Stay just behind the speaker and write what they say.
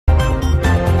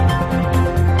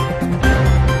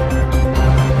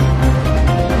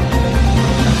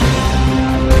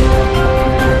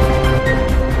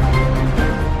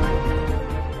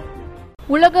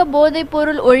உலக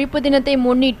போதைப்பொருள் ஒழிப்பு தினத்தை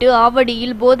முன்னிட்டு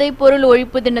ஆவடியில் போதைப்பொருள்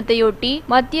ஒழிப்பு தினத்தையொட்டி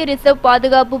மத்திய ரிசர்வ்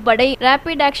பாதுகாப்பு படை,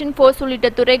 ரேபிட் ஆக்ஷன் போர்ஸ் உள்ளிட்ட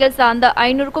துறைகள் சார்ந்த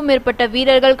 500க்கும் மேற்பட்ட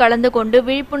வீரர்கள் கலந்து கொண்டு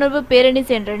விழிப்புணர்வு பேரணி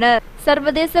சென்றனர்.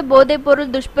 சர்வதேச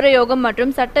போதைப்பொருள் துஷ்பிரயோகம்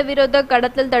மற்றும் சட்டவிரோத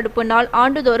கடத்தல் தடுப்பு நாள்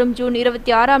ஆண்டுதோறும் ஜூன்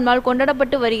 26ஆம் நாள்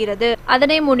கொண்டாடப்பட்டு வருகிறது.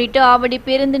 அதனை முன்னிட்டு ஆவடி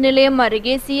பேருந்து நிலையம்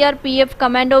அருகே சிஆர்பிஎஃப்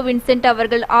கமாண்டோ வின்சென்ட்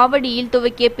அவர்கள் ஆவடியில்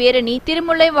துவக்கிய பேரணி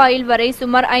திருமுல்லைவாயில் வரை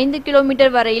சுமார் 5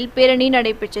 கிலோமீட்டர் வரையில் பேரணி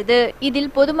நடைபெற்றது. இதில்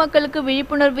பொதுமக்களுக்கு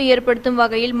விழிப்புணர்வு ஏற்படுத்தும்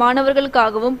வகையில்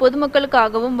மாணவர்களுக்காகவும்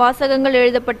பொதுமக்களுக்காகவும் வாசகங்கள்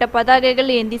எழுதப்பட்ட பதாகைகள்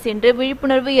ஏந்தி சென்று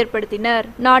விழிப்புணர்வு ஏற்படுத்தினர்.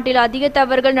 நாட்டில் அதிக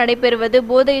தவறுகள் நடைபெறுவது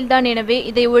போதையில்தான், எனவே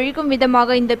இதை ஒழிக்கும்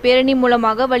விதமாக இந்த பேரணி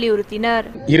மூலமாக வலியுறுத்தினர்.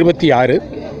 26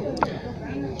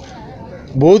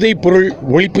 போதைப்பொருள்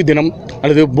ஒழிப்பு தினம்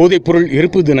அல்லது போதைப்பொருள்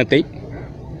எரிப்பு தினத்தை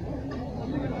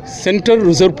central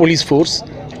reserve police force,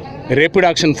 rapid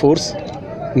action force,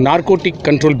 narcotic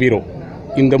control bureau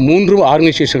இந்த 3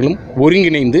 ஆர்கனைசேஷன்களும்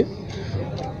ஒருங்கிணைந்து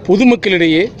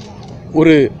பொதுமக்களிடையே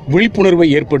ஒரு விழிப்புணர்வை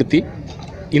ஏற்படுத்தி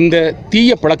இந்த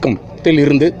தீய பழக்கத்தில்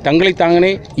இருந்து தங்களை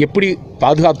தாங்களே எப்படி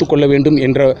பாதுகாத்து கொள்ள வேண்டும்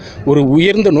என்ற ஒரு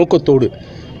உயர்ந்த நோக்கத்தோடு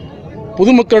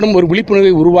பொதுமக்களிடம் ஒரு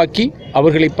விழிப்புணர்வை உருவாக்கி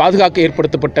அவர்களை பாதுகாக்க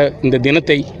ஏற்படுத்தப்பட்ட இந்த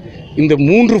தினத்தை இந்த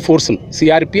 3 ஃபோர்ஸும்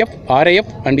சிஆர்பிஎஃப்,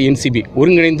 ஆர்ஐஎஃப் அண்ட் என்சிபி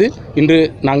ஒருங்கிணைந்து இன்று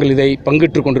நாங்கள் இதை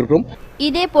பங்கேற்றுக் கொண்டிருக்கிறோம்.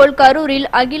 இதேபோல் கரூரில்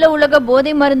அகில உலக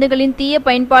போதை மருந்துகளின் தீய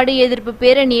பயன்பாடு எதிர்ப்பு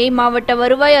பேரணியை மாவட்ட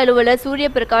வருவாய் அலுவலர்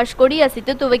சூரியபிரகாஷ்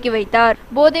கொடியசைத்து துவக்கி வைத்தார்.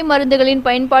 போதை மருந்துகளின்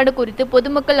பயன்பாடு குறித்து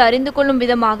பொதுமக்கள் அறிந்து கொள்ளும்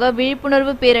விதமாக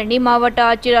விழிப்புணர்வு பேரணி மாவட்ட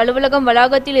ஆட்சியர் அலுவலகம்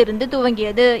வளாகத்தில் இருந்து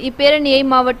துவங்கியது. இப்பேரணியை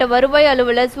மாவட்ட வருவாய்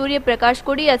அலுவலர் சூரியபிரகாஷ்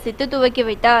கொடியசைத்து துவக்கி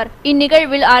வைத்தார்.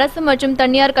 இந்நிகழ்வில் அரசு மற்றும்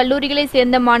தனியார் கல்லூரிகளை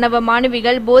சேர்ந்த மாணவ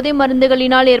மாணவிகள் போதை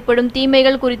மருந்துகளினால் ஏற்படும்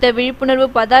தீமைகள் குறித்த விழிப்புணர்வு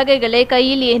பதாகைகளை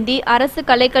கையில் ஏந்தி அரசு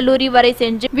கலைக்கல்லூரி வரை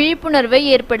சென்று விழிப்புணர்வு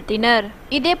ஏற்படுத்தினர்.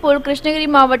 இதேபோல் கிருஷ்ணகிரி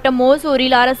மாவட்டம்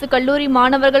ஓசூரில் அரசு கல்லூரி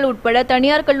மாணவர்கள் உட்பட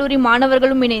தனியார் கல்லூரி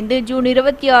மாணவர்களும் இணைந்து ஜூன்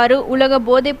 26 உலக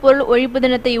போதைப்பொருள் ஒழிப்பு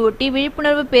தினத்தை ஒட்டி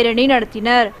விழிப்புணர்வு பேரணி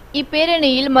நடத்தினர்.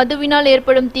 இப்பேரணியில் மதுவினால்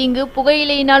ஏற்படும் தீங்கு,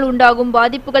 புகையிலையினால் உண்டாகும்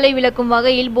பாதிப்புகளை விளக்கும்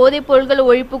வகையில் போதைப் பொருட்கள்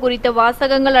ஒழிப்பு குறித்த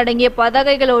வாசகங்கள் அடங்கிய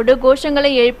பதாகைகளோடு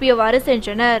கோஷங்களை எழுப்பியவாறு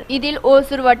சென்றனர். இதில்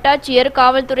ஓசூர் வட்டாட்சியர்,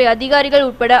 காவல்துறை அதிகாரிகள்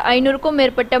உட்பட 500க்கும்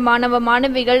மேற்பட்ட மாணவ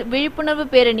மாணவிகள் விழிப்புணர்வு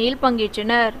பேரணியில்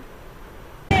பங்கேற்றனர்.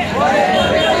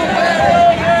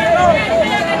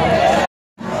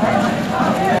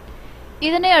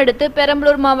 இதனை அடுத்து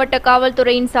பெரம்பலூர் மாவட்ட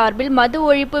காவல்துறையின் சார்பில் மது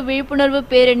ஒழிப்பு விழிப்புணர்வு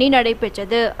பேரணி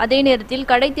நடைபெற்றது. அதே நேரத்தில்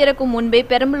கடை திறக்கும் முன்பே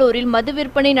பெரம்பலூரில் மது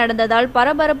விற்பனை நடந்ததால்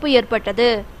பரபரப்பு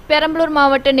ஏற்பட்டது. பெரம்பலூர்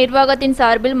மாவட்ட நிர்வாகத்தின்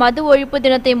சார்பில் மது ஒழிப்பு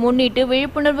தினத்தை முன்னிட்டு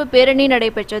விழிப்புணர்வு பேரணி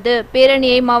நடைபெற்றது.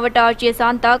 பேரணியை மாவட்ட ஆட்சியர்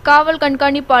சாந்தா, காவல்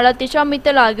கண்காணிப்பாளர் திஷா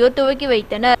மித்தல் ஆகியோர் துவக்கி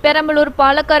வைத்தனர். பெரம்பலூர்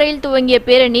பாலக்கரையில் துவங்கிய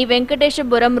பேரணி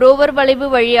வெங்கடேசபுரம் ரோவர் வளைவு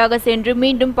வழியாக சென்று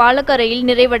மீண்டும் பாலக்கரையில்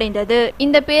நிறைவடைந்தது.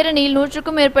 இந்த பேரணியில்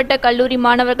 100க்கும் மேற்பட்ட கல்லூரி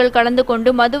மாணவர்கள் கலந்து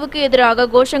கொண்டு மதுவுக்கு எதிராக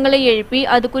கோஷங்களை எழுப்பி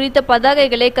அது குறித்த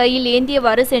பதாகைகளை கையில்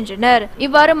ஏந்தியவாறு சென்றனர்.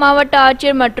 இவ்வாறு மாவட்ட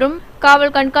ஆட்சியர் மற்றும்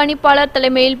காவல் கண்காணிப்பாளர்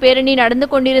தலைமையில் பேரணி நடந்து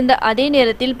கொண்டிருந்த அதே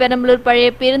நேரத்தில் பெரம்பலூர் பழைய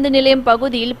பேருந்து நிலையம்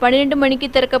பகுதியில் 12 மணிக்கு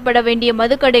திறக்கப்பட வேண்டிய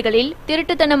மதுக்கடைகளில்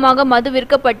திருட்டுத்தனமாக மது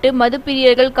விற்கப்பட்டு மது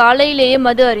பிரியர்கள் காலையிலேயே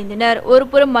மது அருந்தினர்.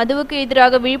 ஒருபுறம் மதுவுக்கு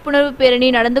எதிராக விழிப்புணர்வு பேரணி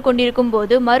நடந்து கொண்டிருக்கும்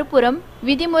போது மறுபுறம்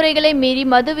விதிமுறைகளை மீறி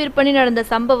மது விற்பனை நடந்த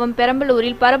சம்பவம்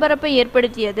பெரம்பலூரில் பரபரப்பை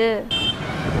ஏற்படுத்தியது.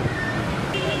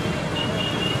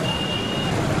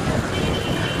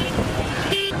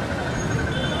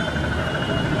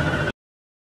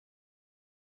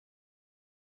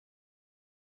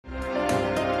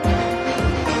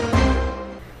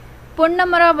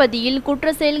 பொன்னமராவதியில்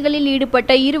குற்ற செயல்களில்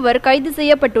ஈடுபட்ட 2 கைது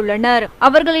செய்யப்பட்டுள்ளனர்.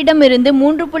 அவர்களிடமிருந்து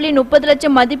 3.30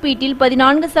 லட்சம் மதிப்பீட்டில்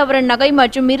 14 சவரன் நகை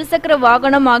மற்றும் இருசக்கர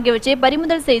வாகனம் ஆகியவற்றை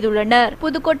பறிமுதல் செய்துள்ளனர்.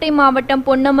 புதுக்கோட்டை மாவட்டம்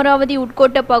பொன்னமராவதி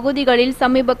உட்கோட்ட பகுதிகளில்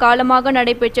சமீப காலமாக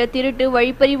நடைபெற்ற திருட்டு,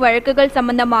 வழிப்பறி வழக்குகள்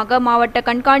சம்பந்தமாக மாவட்ட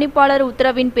கண்காணிப்பாளர்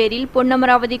உத்தரவின் பேரில்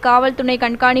பொன்னமராவதி காவல் துணை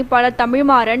கண்காணிப்பாளர்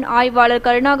தமிழ்மாறன், ஆய்வாளர்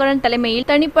கருணாகரன் தலைமையில்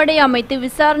தனிப்படை அமைத்து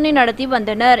விசாரணை நடத்தி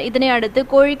வந்தனர். இதனை அடுத்து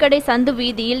கோழிக்கடை சந்து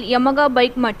வீதியில் யமகா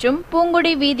பைக் மற்றும் பூங்குடி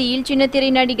வீதியில் சின்னத்திரை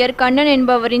நடிகர் கண்ணன்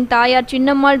என்பவரின் தாயார்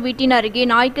சின்னம்மாள் வீட்டின் அருகே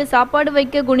நாய்க்கு சாப்பாடு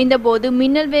வைக்க குனிந்த போது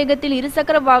மின்னல் வேகத்தில்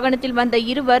இருசக்கர வாகனத்தில் வந்த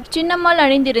 2 சின்னம்மாள்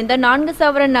அணிந்திருந்த 4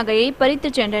 சவரன் நகையை பறித்து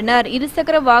சென்றனர்.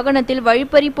 இருசக்கர வாகனத்தில்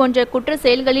வழிப்பறி போன்ற குற்ற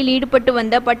செயல்களில் ஈடுபட்டு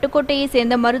வந்த பட்டுக்கோட்டையை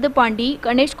சேர்ந்த மருதுபாண்டி,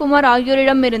 கணேஷ்குமார்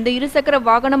ஆகியோரிடமிருந்து இருசக்கர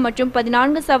வாகனம் மற்றும்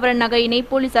 14 சவரன் நகையினை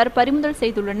போலீசார் பறிமுதல்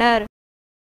செய்துள்ளனர்.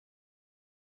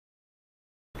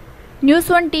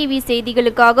 நியூஸ் 1 டிவி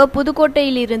செய்திகளுக்காக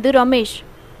புதுக்கோட்டையிலிருந்து ரமேஷ்.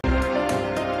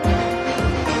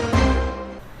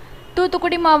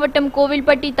 தூத்துக்குடி மாவட்டம்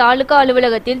கோவில்பட்டி தாலுகா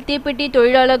அலுவலகத்தில் தீப்பெட்டி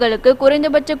தொழிலாளர்களுக்கு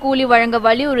குறைந்தபட்ச கூலி வழங்க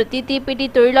வலியுறுத்தி தீப்பெட்டி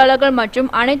தொழிலாளர்கள் மற்றும்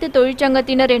அனைத்து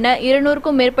தொழிற்சங்கத்தினர் என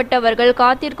 200க்கும் மேற்பட்டவர்கள்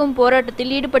காத்திருக்கும்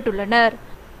போராட்டத்தில் ஈடுபட்டுள்ளனர்.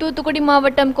 தூத்துக்குடி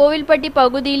மாவட்டம் கோவில்பட்டி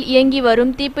பகுதியில் இயங்கி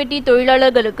வரும் தீப்பெட்டி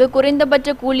தொழிலாளர்களுக்கு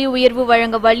குறைந்தபட்ச கூலி உயர்வு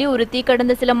வழங்க வலியுறுத்தி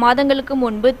கடந்த சில மாதங்களுக்கு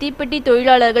முன்பு தீப்பெட்டி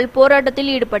தொழிலாளர்கள் போராட்டத்தில்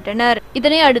ஈடுபட்டனர்.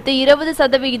 இதனை அடுத்து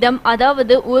 20%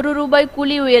 அதாவது ₹1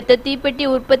 கூலி உயர்த்த தீப்பெட்டி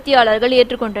உற்பத்தியாளர்கள்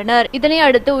ஏற்றுக்கொண்டனர். இதனை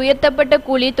அடுத்து உயர்த்தப்பட்ட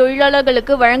கூலி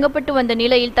தொழிலாளர்களுக்கு வழங்கப்பட்டு வந்த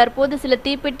நிலையில் தற்போது சில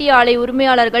தீப்பெட்டி ஆலை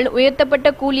உரிமையாளர்கள்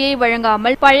உயர்த்தப்பட்ட கூலியை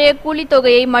வழங்காமல் பழைய கூலி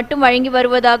தொகையை மட்டும் வழங்கி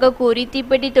வருவதாக கூறி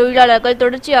தீப்பெட்டி தொழிலாளர்கள்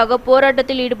தொடர்ச்சியாக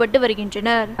போராட்டத்தில் ஈடுபட்டு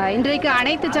வருகின்றனர். இன்றைக்கு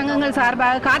அனைத்து சங்கங்கள்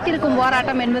சார்பாக காத்திருக்கும்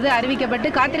போராட்டம் என்பது அறிவிக்கப்பட்டு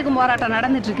காத்திருக்கும் போராட்டம்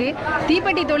நடந்துட்டு இருக்கு.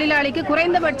 தீப்பெட்டி தொழிலாளிக்கு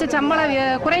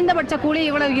குறைந்தபட்ச கூலி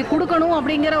இவ்வளவு கொடுக்கணும்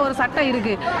அப்படிங்கிற ஒரு சட்டம்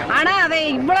இருக்கு. ஆனா அதை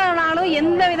இவ்வளவு நாளும்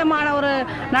எந்த விதமான ஒரு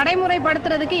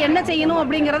நடைமுறைப்படுத்துறதுக்கு என்ன செய்யணும்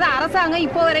அப்படிங்கறது அரசாங்கம்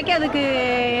இப்போ வரைக்கும் அதுக்கு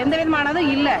எந்த விதமானதும்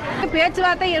இல்ல.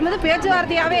 பேச்சுவார்த்தை என்பது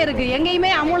பேச்சுவார்த்தையாவே இருக்கு.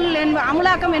 எங்கேயுமே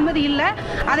அமுலாக்கம் என்பது இல்ல.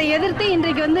 அதை எதிர்த்து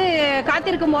இன்றைக்கு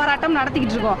காத்திருக்கும் போராட்டம்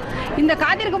நடத்திக்கிட்டு இருக்கோம். இந்த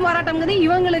காத்திருக்கும் போராட்டம்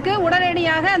இவங்களுக்கு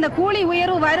உடனடியாக அந்த கூலி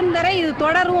உயர்வு வரும் வரை இது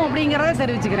தொடரும் அப்படிங்கறத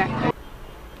தெரிவிச்சுக்கிறேன்.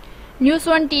 நியூஸ்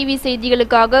 1 டிவி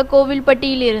செய்திகளுக்காக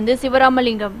கோவில்பட்டியில் இருந்து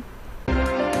சிவராமலிங்கம்.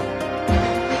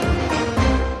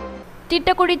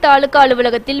 திட்டக்குடி தாலுகா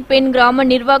அலுவலகத்தில் பெண் கிராம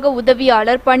நிர்வாக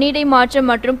உதவியாளர் பணியிடை மாற்றம்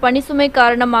மற்றும் பணிசுமை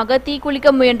காரணமாக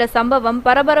தீக்குளிக்க முயன்ற சம்பவம்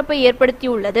பரபரப்பை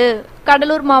ஏற்படுத்தியுள்ளது.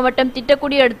 கடலூர் மாவட்டம்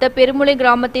திட்டக்குடி அடுத்த பெருமுளை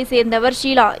கிராமத்தை சேர்ந்தவர்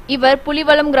ஷீலா. இவர்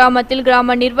புலிவலம் கிராமத்தில்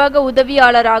கிராம நிர்வாக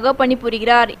உதவியாளராக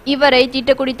பணிபுரிகிறார். இவரை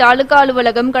திட்டக்குடி தாலுகா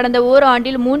அலுவலகம் கடந்த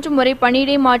ஓராண்டில் 3 முறை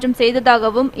பணியிடை மாற்றம்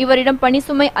செய்ததாகவும் இவரிடம்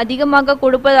பணிசுமை அதிகமாக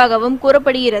கொடுப்பதாகவும்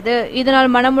கூறப்படுகிறது.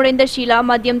 இதனால் மனமுடைந்த ஷீலா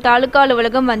மதியம் தாலுகா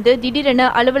அலுவலகம் வந்து திடீரென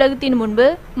அலுவலகத்தின் முன்பு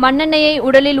மண்ணெண்ணெயை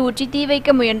உடலில் ஊற்றி தீ வைக்க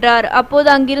முயன்றார். அப்போது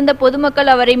அங்கிருந்த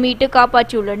பொதுமக்கள் அவரை மீட்டு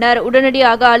காப்பாற்றியுள்ளனர்.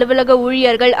 உடனடியாக அலுவலக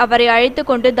ஊழியர்கள் அவரை அழைத்து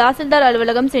கொண்டு தாசில்தார்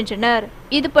அலுவலகம் சென்றனர்.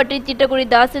 இது பற்றி திட்டக்குடி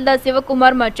தாசில்தார்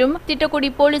சிவகுமார் மற்றும் திட்டக்குடி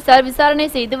போலீசார் விசாரணை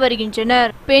செய்து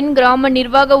வருகின்றனர். பெண் கிராம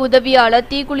நிர்வாக உதவியாளர்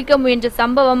தீக்குளிக்க முயன்ற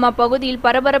சம்பவம் அப்பகுதியில்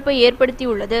பரபரப்பை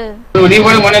ஏற்படுத்தியுள்ளது.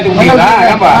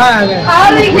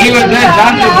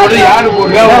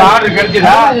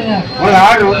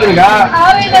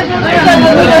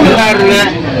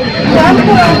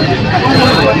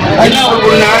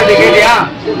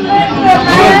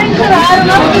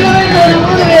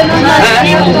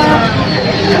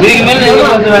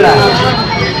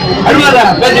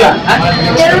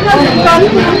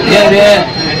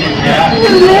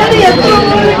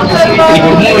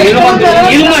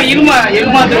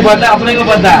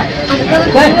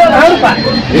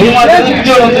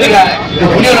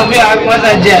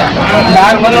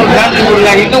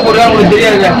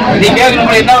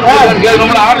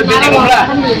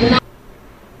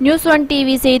 நியூஸ் 1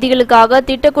 டிவி செய்திகளுக்காக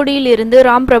திட்டக்குடியில் இருந்து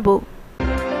ராம்பிரபு.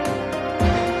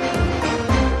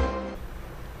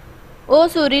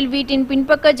 ஓசூரில் வீட்டின்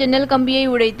பின்பக்க ஜன்னல் கம்பியை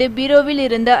உடைத்து பீரோவில்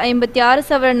இருந்த 56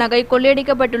 சவரன் நகை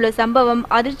கொள்ளையடிக்கப்பட்டுள்ள சம்பவம்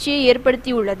அதிர்ச்சியை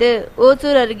ஏற்படுத்தியுள்ளது.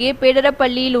 ஓசூர் அருகே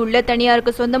பேடரப்பள்ளியில் உள்ள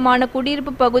தனியாருக்கு சொந்தமான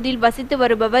குடியிருப்பு பகுதியில் வசித்து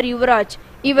வருபவர் யுவராஜ்.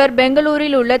 இவர்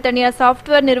பெங்களூரில் உள்ள தனியார்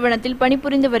சாப்ட்வேர் நிறுவனத்தில்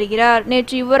பணிபுரிந்து வருகிறார்.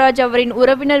 நேற்று யுவராஜ் அவரின்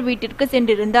உறவினர் வீட்டிற்கு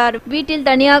சென்றிருந்தார். வீட்டில்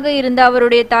தனியாக இருந்த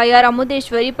அவருடைய தாயார்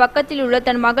அமுதேஸ்வரி பக்கத்தில் உள்ள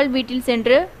தன் மகள் வீட்டில்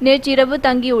சென்று நேற்றிரவு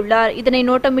தங்கியுள்ளார். இதனை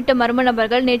நோட்டமிட்ட மர்ம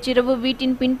நபர்கள் நேற்றிரவு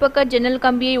வீட்டின் பின்பக்க ஜன்னல்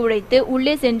கம்பியை உடைத்து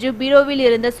உள்ளே சென்று பீரோவில்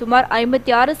இருந்த சுமார்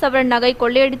 56 சவரன் நகை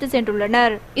கொள்ளையடித்து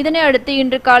சென்றுள்ளனர். இதனை அடுத்து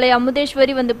இன்று காலை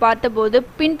அமுதேஸ்வரி வந்து பார்த்தபோது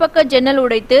பின்பக்க ஜன்னல்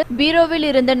உடைத்து பீரோவில்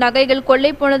இருந்த நகைகள்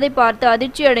கொள்ளை போனதை பார்த்து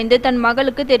அதிர்ச்சி அடைந்து தன்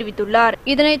மகளுக்கு தெரிவித்துள்ளார்.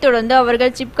 இதனைத் தொடர்ந்து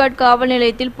அவர்கள் சிப்காட் காவல்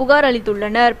நிலையத்தில் புகார்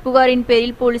அளித்துள்ளனர். புகாரின்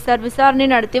பேரில் போலீசார் விசாரணை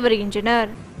நடத்தி வருகின்றனர்.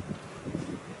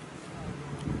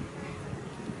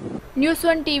 நியூஸ்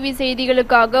 1 டிவி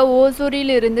செய்திகளுக்காக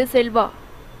ஓசூரில் இருந்து செல்வா.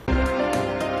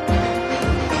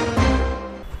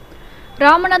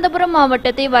 ராமநாதபுரம்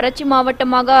மாவட்டத்தை வறட்சி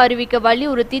மாவட்டமாக அறிவிக்க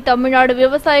வலியுறுத்தி தமிழ்நாடு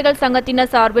விவசாயிகள் சங்கத்தினர்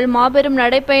சார்பில் மாபெரும்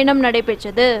நடைபயணம்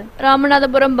நடைபெற்றது.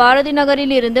 ராமநாதபுரம் பாரதி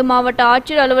நகரில் இருந்து மாவட்ட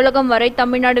ஆட்சியர் அலுவலகம் வரை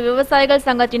தமிழ்நாடு விவசாயிகள்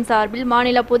சங்கத்தின் சார்பில்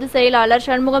மாநில பொதுச் செயலாளர்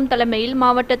சண்முகம் தலைமையில்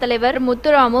மாவட்ட தலைவர்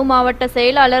முத்துராமு, மாவட்ட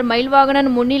செயலாளர் மயில்வாகனன்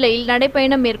முன்னிலையில்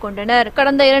நடைபயணம் மேற்கொண்டனர்.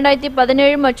 கடந்த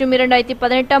 2017 மற்றும்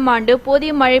 2018 ஆண்டு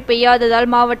போதிய மழை பெய்யாததால்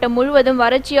மாவட்டம் முழுவதும்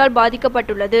வறட்சியால்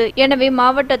பாதிக்கப்பட்டுள்ளது. எனவே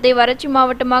மாவட்டத்தை வறட்சி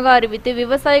மாவட்டமாக அறிவித்து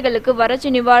விவசாயிகளுக்கு வறட்சி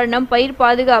நிவாரணம், பயிர்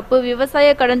பாதுகாப்பு, விவசாய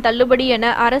கடன் தள்ளுபடி என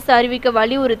அரசு அறிவிக்க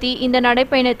வலியுறுத்தி இந்த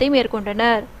நடைபயணத்தை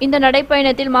மேற்கொண்டனர். இந்த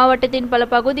நடைபயணத்தில் மாவட்டத்தின் பல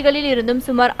பகுதிகளில் இருந்தும்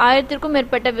சுமார் 1000க்கும்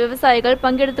மேற்பட்ட விவசாயிகள்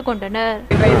பங்கெடுத்துக் கொண்டனர்.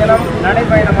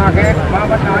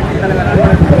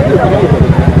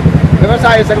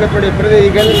 விவசாய சங்கத்துடைய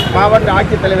பிரதிநிதிகள் மாவட்ட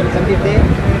ஆட்சித்தலைவரை சந்தித்து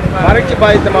வறட்சி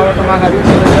பாதித்த மாவட்டமாக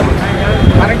அறிவிக்க வேண்டும்,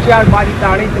 வறட்சியால் பாதித்த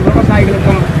அனைத்து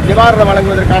விவசாயிகளுக்கும் நிவாரணம்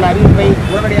வழங்குவதற்கான அறிவிப்பை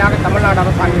உடனடியாக தமிழ்நாடு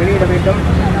அரசாங்கம் வெளியிட வேண்டும்,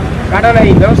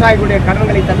 விவசாயிகளுடைய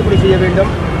கடன்களை தள்ளுபடி செய்ய வேண்டும்,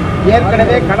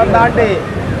 ஏற்கனவே கடந்த ஆண்டு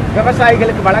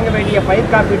விவசாயிகளுக்கு வழங்க வேண்டிய பயிர்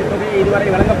காப்பீடு தொகையை இதுவரை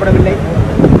வழங்கப்படவில்லை,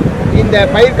 இந்த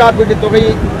பயிர் காப்பீட்டு தொகை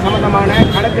சம்பந்தமான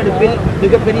கணக்கெடுப்பில்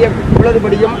மிகப்பெரிய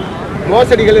குளறுபடியும்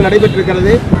மோசடிகளும்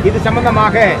நடைபெற்றிருக்கிறது. இது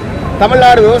சம்பந்தமாக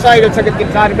தமிழ்நாடு விவசாயிகள்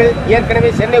சங்கத்தின் சார்பில் ஏற்கனவே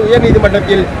சென்னை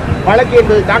உயர்நீதிமன்றத்தில் வழக்கு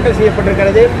என்பது தாக்கல்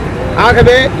செய்யப்பட்டிருக்கிறது.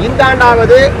 ஆகவே இந்த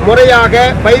ஆண்டாவது முறையாக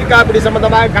பயிர் காப்பீடு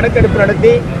சம்பந்தமாக கணக்கெடுப்பு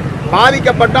நடத்தி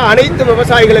பாதிக்கப்பட்ட அனைத்து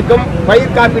விவசாயிகளுக்கும்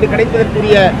பயிர் காப்பீடு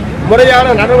கிடைப்பதற்குரிய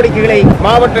முறையான நடவடிக்கைகளை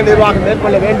மாவட்ட நிர்வாகம்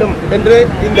மேற்கொள்ள வேண்டும் என்று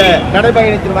இந்த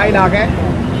நடைபயணத்தின் வாயிலாக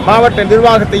மாவட்ட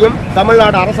நிர்வாகத்தையும்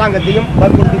தமிழ்நாடு அரசாங்கத்தையும்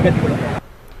வற்புறுத்தி கேட்டுக்கொள்கிறோம்.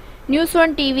 நியூஸ்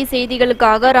 1 டிவி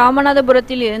செய்திகளுக்காக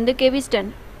ராமநாதபுரத்தில் இருந்து கெவிஸ்டன்.